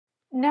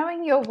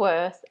Knowing your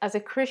worth as a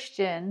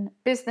Christian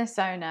business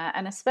owner,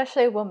 and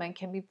especially a woman,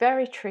 can be a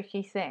very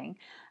tricky thing.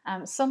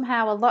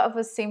 Somehow a lot of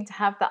us seem to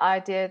have the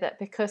idea that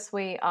because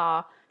we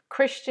are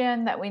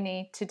Christian that we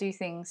need to do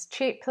things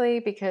cheaply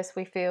because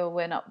we feel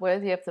we're not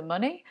worthy of the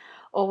money,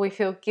 or we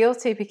feel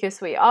guilty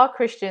because we are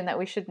Christian that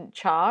we shouldn't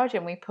charge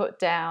and we put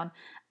down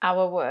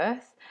our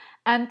worth.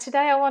 And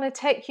today I want to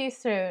take you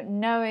through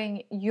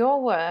knowing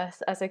your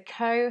worth as a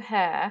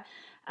co-heir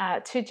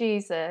to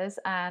Jesus,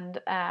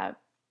 and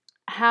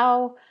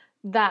how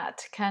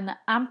that can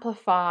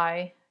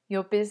amplify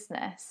your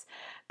business.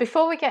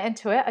 Before we get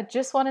into it, I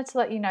just wanted to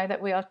let you know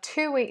that we are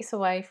 2 weeks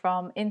away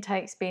from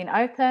intakes being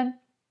open.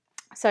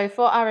 So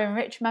for our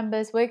Enrich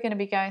members, we're going to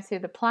be going through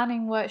the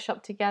planning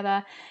workshop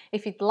together.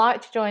 If you'd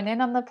like to join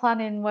in on the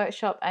planning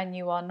workshop and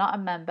you are not a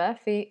member,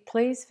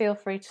 please feel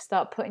free to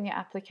start putting your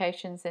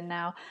applications in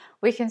now.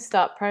 We can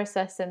start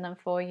processing them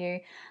for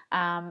you.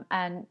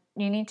 And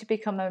you need to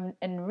become an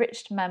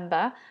Enriched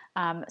member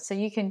so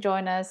you can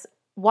join us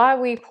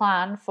while we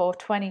plan for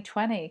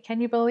 2020.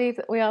 Can you believe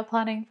that we are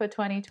planning for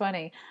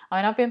 2020? I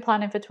mean, I've been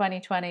planning for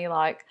 2020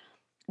 like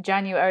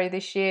January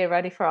this year,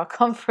 ready for our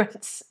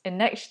conference in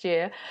next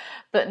year,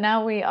 but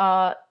now we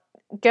are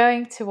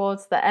going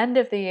towards the end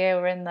of the year.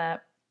 We're in the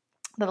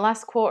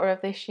last quarter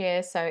of this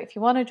year, so if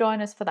you want to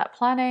join us for that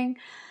planning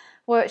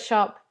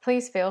workshop,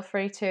 please feel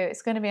free to.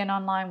 It's going to be an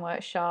online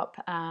workshop.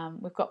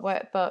 We've got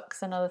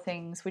workbooks and other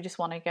things. We just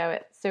want to go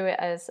through it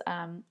as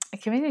a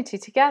community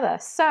together.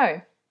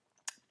 So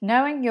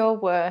knowing your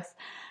worth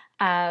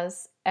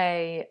as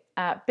a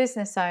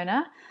business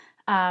owner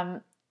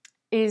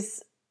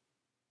is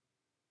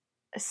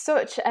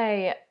such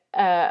a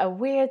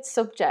weird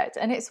subject,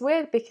 and it's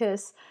weird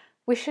because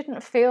we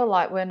shouldn't feel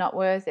like we're not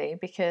worthy,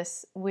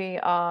 because we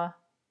are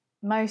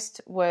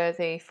most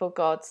worthy for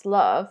God's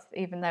love,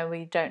 even though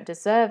we don't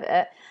deserve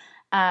it.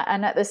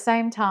 And at the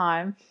same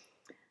time,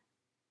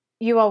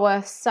 you are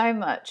worth so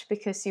much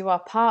because you are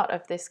part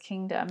of this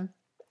kingdom,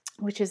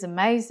 which is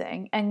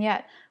amazing. And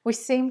yet we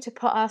seem to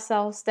put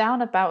ourselves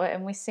down about it,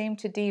 and we seem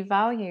to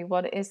devalue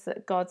what it is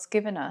that God's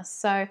given us.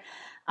 So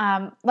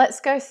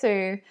let's go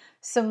through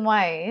some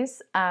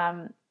ways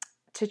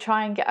to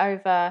try and get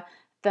over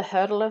the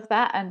hurdle of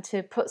that, and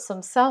to put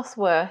some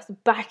self-worth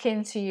back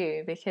into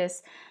you,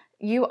 because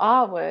you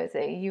are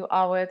worthy. You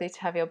are worthy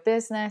to have your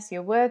business.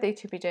 You're worthy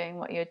to be doing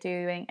what you're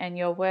doing, and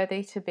you're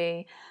worthy to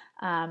be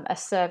a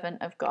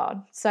servant of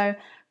God. So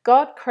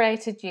God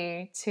created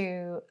you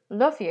to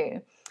love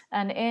you.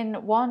 And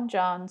in 1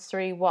 John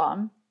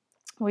 3:1,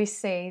 we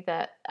see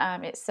that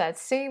it said,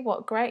 "See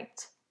what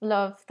great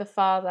love the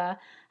Father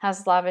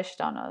has lavished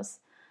on us,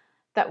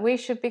 that we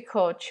should be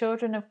called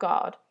children of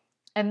God.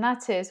 And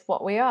that is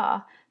what we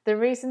are. The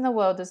reason the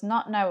world does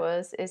not know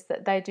us is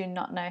that they do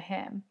not know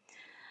Him."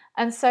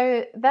 And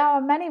so there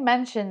are many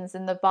mentions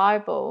in the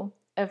Bible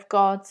of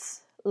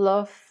God's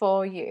love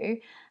for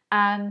you.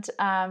 And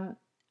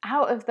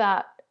out of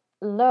that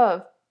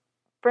love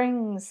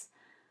brings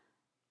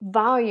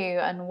value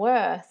and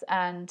worth,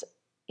 and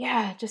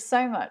just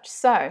so much.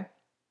 So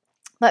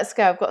let's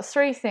go. I've got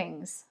 3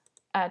 things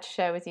to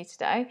share with you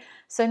today.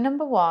 So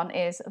number 1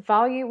 is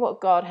value what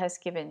God has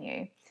given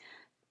you.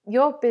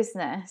 Your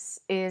business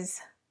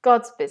is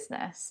God's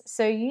business,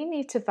 so you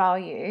need to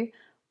value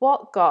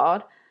what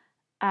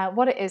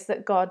it is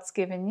that God's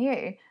given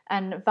you,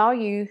 and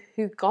value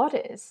who God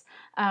is.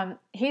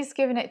 He's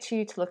given it to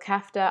you to look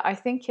after. I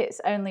think it's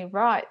only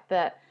right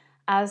that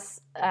as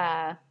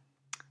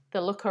the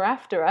looker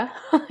afterer,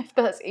 if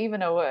that's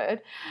even a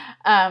word,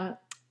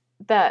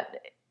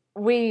 that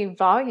we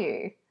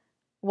value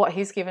what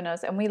He's given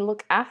us and we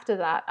look after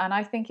that. And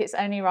I think it's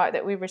only right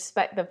that we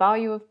respect the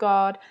value of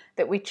God,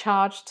 that we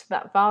charge to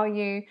that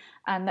value,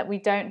 and that we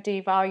don't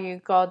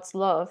devalue God's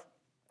love.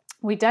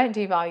 We don't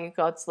devalue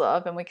God's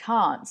love, and we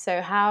can't.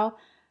 So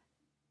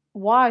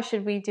why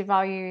should we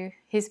devalue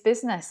His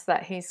business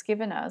that He's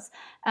given us?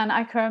 And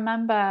I can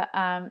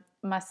remember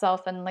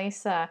myself and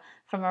Lisa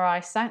from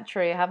Arise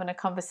Sanctuary having a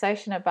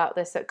conversation about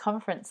this at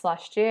conference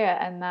last year,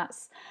 and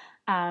that's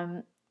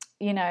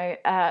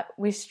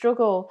we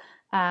struggle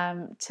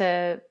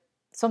to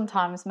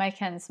sometimes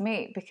make ends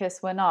meet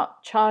because we're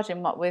not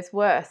charging what we're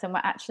worth, and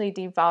we're actually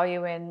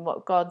devaluing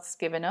what God's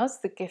given us,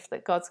 the gift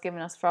that God's given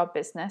us for our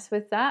business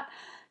with that.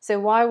 So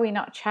why are we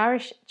not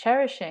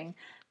cherishing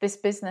this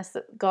business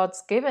that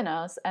God's given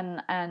us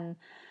and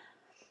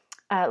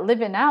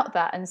living out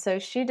that? And so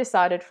she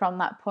decided from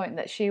that point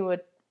that she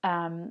would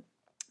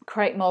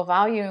create more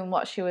value in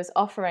what she was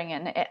offering,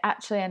 and it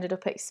actually ended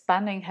up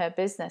expanding her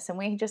business. And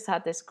we just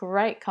had this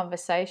great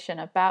conversation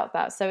about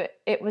that. So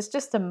it was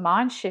just a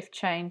mind shift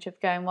change of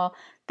going, well,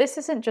 this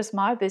isn't just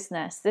my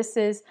business, this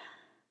is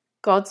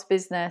God's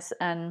business,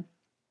 and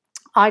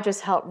I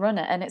just help run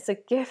it, and it's a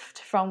gift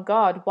from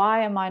God.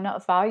 Why am I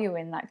not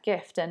valuing that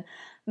gift? And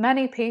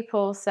many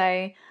people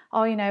say,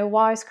 oh,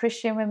 why is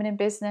Christian Women in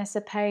Business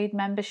a paid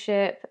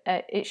membership?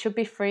 It should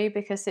be free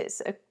because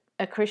it's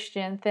a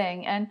Christian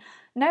thing. And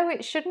no,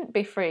 it shouldn't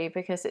be free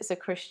because it's a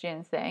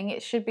Christian thing.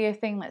 It should be a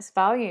thing that's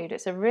valued.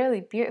 It's a really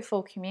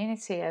beautiful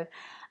community of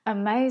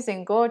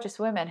amazing, gorgeous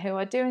women who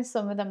are doing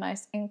some of the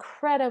most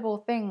incredible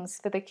things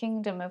for the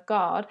kingdom of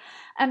God.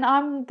 And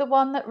I'm the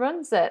one that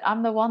runs it.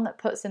 I'm the one that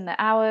puts in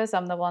the hours.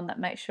 I'm the one that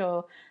makes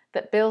sure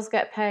that bills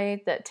get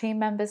paid, that team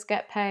members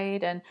get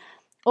paid, and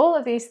all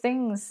of these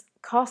things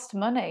cost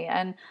money.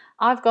 And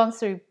I've gone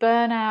through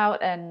burnout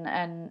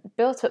and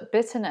built up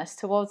bitterness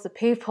towards the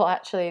people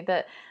actually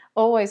that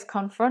always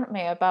confront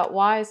me about,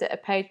 why is it a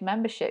paid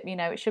membership?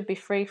 It should be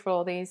free for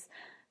all these,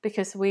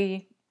 because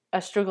we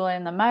are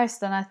struggling the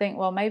most. And I think,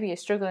 well, maybe you're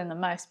struggling the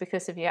most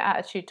because of your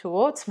attitude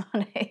towards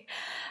money.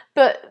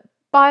 But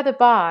by the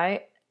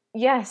by,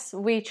 yes,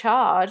 we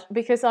charge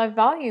because I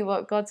value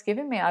what God's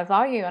given me. I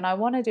value, and I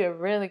want to do a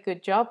really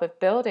good job of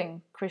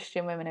building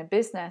Christian women in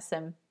business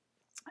and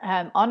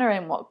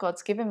honoring what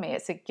God's given me.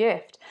 It's a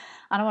gift,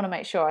 and I want to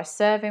make sure I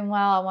serve Him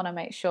well. I want to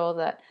make sure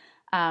that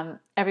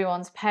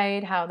everyone's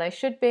paid how they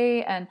should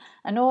be, and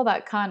all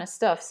that kind of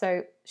stuff.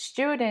 So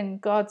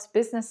stewarding God's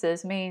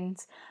businesses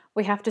means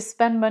we have to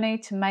spend money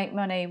to make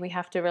money. We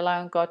have to rely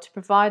on God to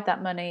provide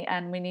that money,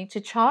 and we need to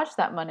charge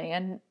that money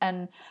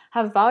and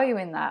have value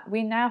in that.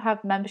 We now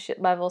have membership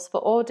levels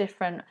for all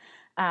different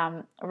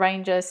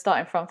ranges,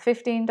 starting from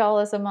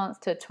 $15 a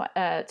month to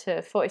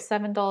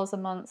 $47 a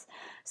month.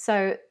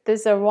 So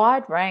there's a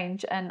wide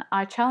range, and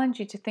I challenge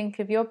you to think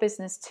of your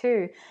business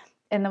too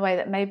in the way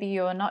that maybe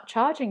you're not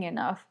charging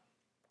enough.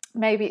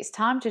 Maybe it's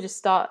time to just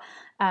start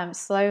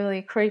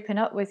slowly creeping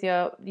up with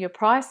your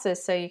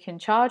prices so you can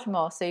charge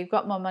more, so you've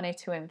got more money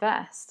to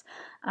invest.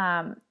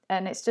 And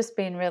it's just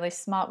being really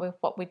smart with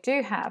what we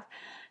do have.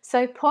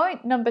 So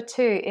point number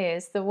 2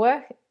 is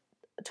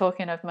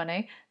talking of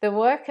money, the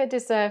worker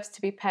deserves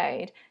to be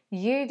paid.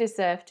 You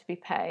deserve to be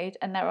paid.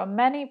 And there are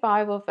many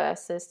Bible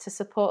verses to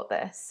support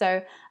this.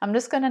 So I'm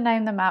just going to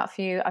name them out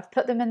for you. I've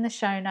put them in the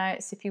show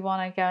notes if you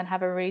want to go and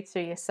have a read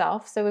through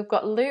yourself. So we've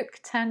got Luke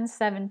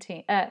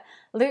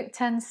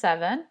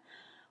 10:7,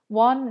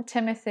 1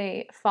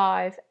 Timothy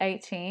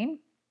 5:18,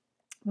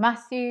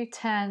 Matthew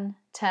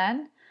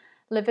 10:10,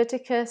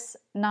 Leviticus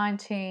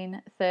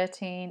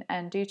 19:13,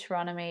 and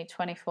Deuteronomy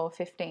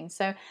 24:15.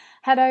 So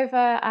head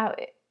over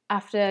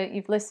after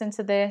you've listened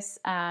to this,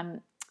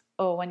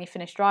 or when you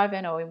finish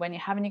driving, or when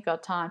you're having your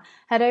God time,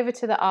 head over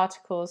to the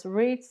articles,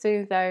 read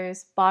through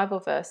those Bible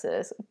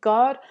verses.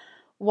 God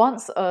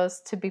wants us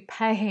to be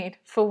paid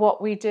for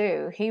what we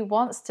do. He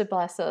wants to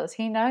bless us.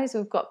 He knows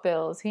we've got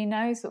bills. He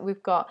knows that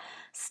we've got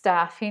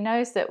staff. He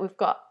knows that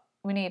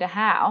we need a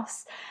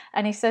house.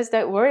 And He says,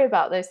 don't worry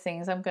about those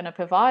things. I'm going to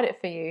provide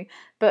it for you.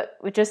 But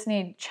we just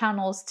need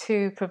channels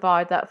to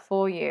provide that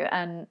for you.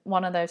 And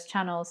one of those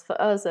channels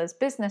for us as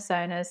business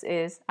owners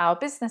is our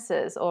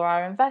businesses or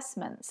our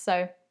investments.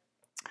 So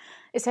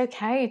it's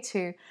okay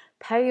to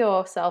pay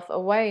yourself a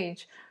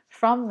wage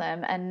from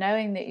them, and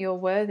knowing that you're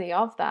worthy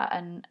of that.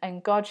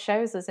 And God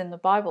shows us in the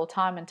Bible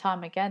time and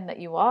time again that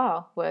you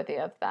are worthy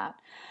of that.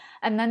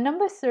 And then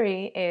number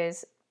 3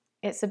 is,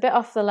 it's a bit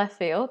off the left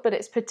field, but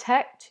it's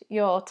protect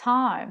your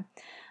time.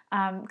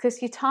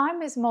 Because your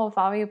time is more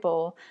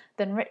valuable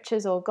than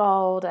riches or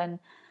gold. And,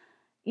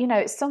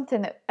 it's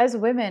something that as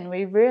women,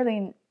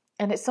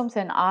 and it's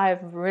something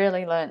I've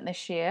really learned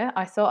this year.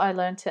 I thought I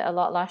learned it a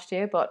lot last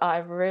year, but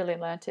I've really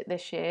learned it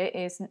this year,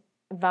 is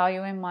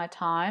valuing my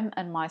time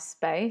and my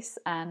space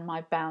and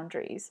my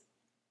boundaries,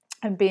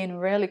 and being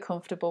really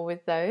comfortable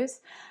with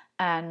those,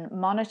 and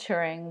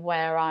monitoring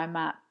where I'm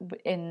at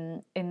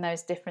in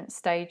those different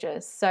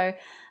stages. So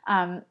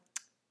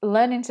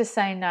learning to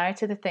say no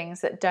to the things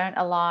that don't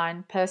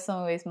align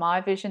personally with my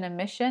vision and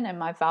mission and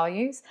my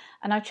values.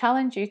 And I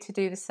challenge you to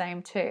do the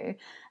same too.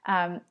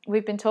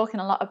 We've been talking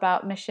a lot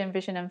about mission,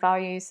 vision, and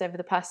values over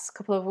the past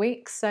couple of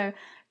weeks. So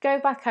go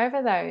back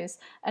over those.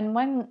 And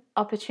when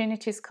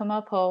opportunities come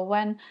up, or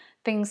when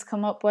things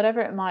come up,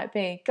 whatever it might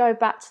be, go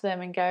back to them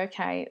and go,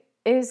 okay,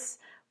 is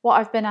what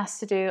I've been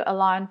asked to do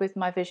aligned with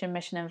my vision,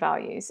 mission, and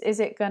values? Is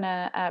it going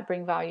to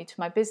bring value to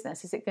my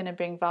business? Is it going to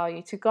bring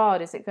value to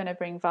God? Is it going to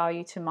bring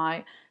value to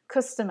my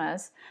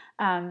customers?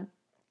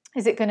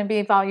 Is it going to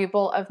be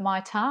valuable of my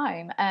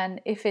time?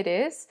 And if it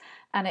is,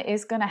 and it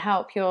is going to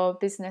help your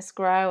business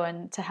grow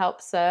and to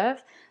help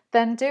serve,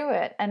 then do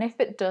it. And if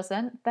it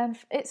doesn't, then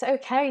it's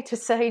okay to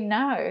say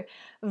no.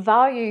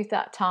 Value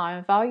that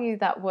time, value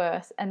that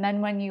worth. And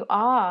then when you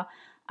are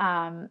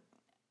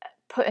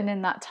putting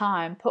in that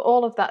time, put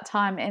all of that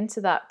time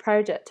into that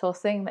project or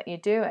thing that you're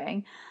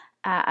doing,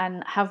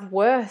 and have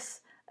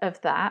worth of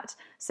that.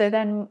 So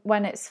then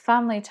when it's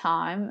family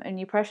time, and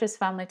your precious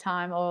family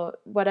time, or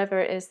whatever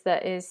it is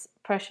that is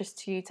precious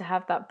to you, to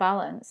have that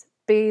balance,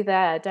 be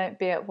there. Don't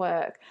be at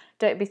work.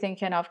 Don't be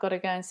thinking, I've got to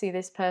go and see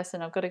this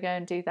person, I've got to go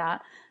and do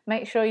that.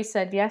 Make sure you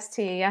said yes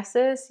to your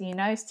yeses, your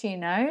no's to your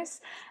no's,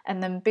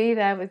 and then be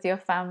there with your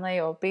family,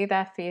 or be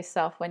there for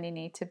yourself when you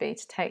need to be,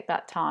 to take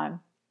that time.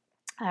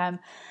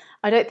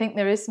 I don't think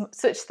there is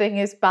such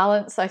thing as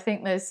balance. I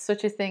think there's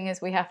such a thing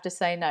as we have to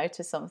say no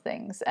to some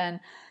things.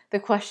 And the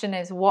question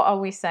is, what are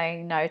we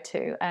saying no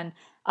to? And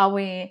are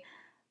we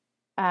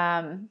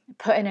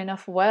putting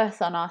enough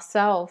worth on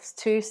ourselves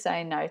to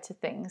say no to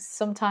things.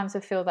 Sometimes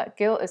we feel that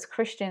guilt as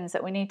Christians,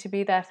 that we need to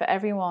be there for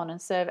everyone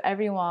and serve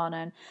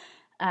everyone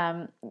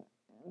and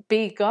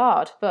be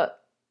God.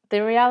 But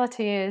the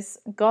reality is,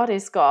 God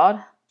is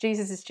God,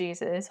 Jesus is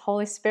Jesus,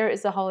 Holy Spirit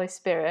is the Holy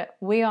Spirit.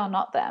 We are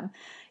not them.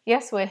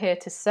 Yes, we're here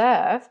to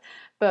serve,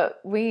 but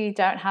we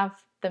don't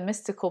have the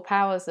mystical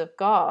powers of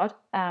God.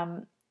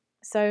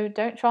 So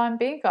don't try and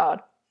be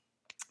God.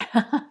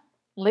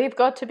 Leave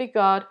God to be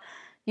God,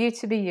 you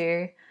to be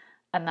you,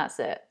 and that's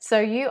it. So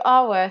you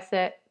are worth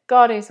it.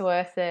 God is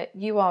worth it.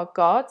 You are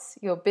God's.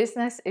 Your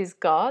business is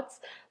God's.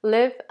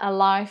 Live a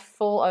life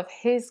full of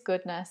His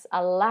goodness.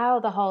 Allow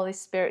the Holy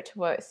Spirit to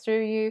work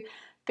through you.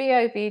 Be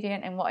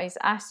obedient in what He's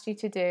asked you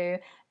to do,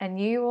 and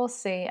you will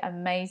see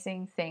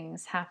amazing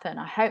things happen.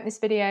 I hope this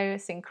video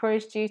has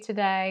encouraged you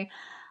today.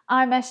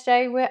 I'm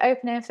SJ. We're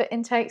opening for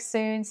intake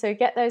soon, so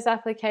get those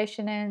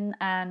applications in,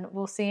 and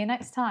we'll see you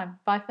next time.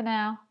 Bye for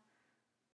now.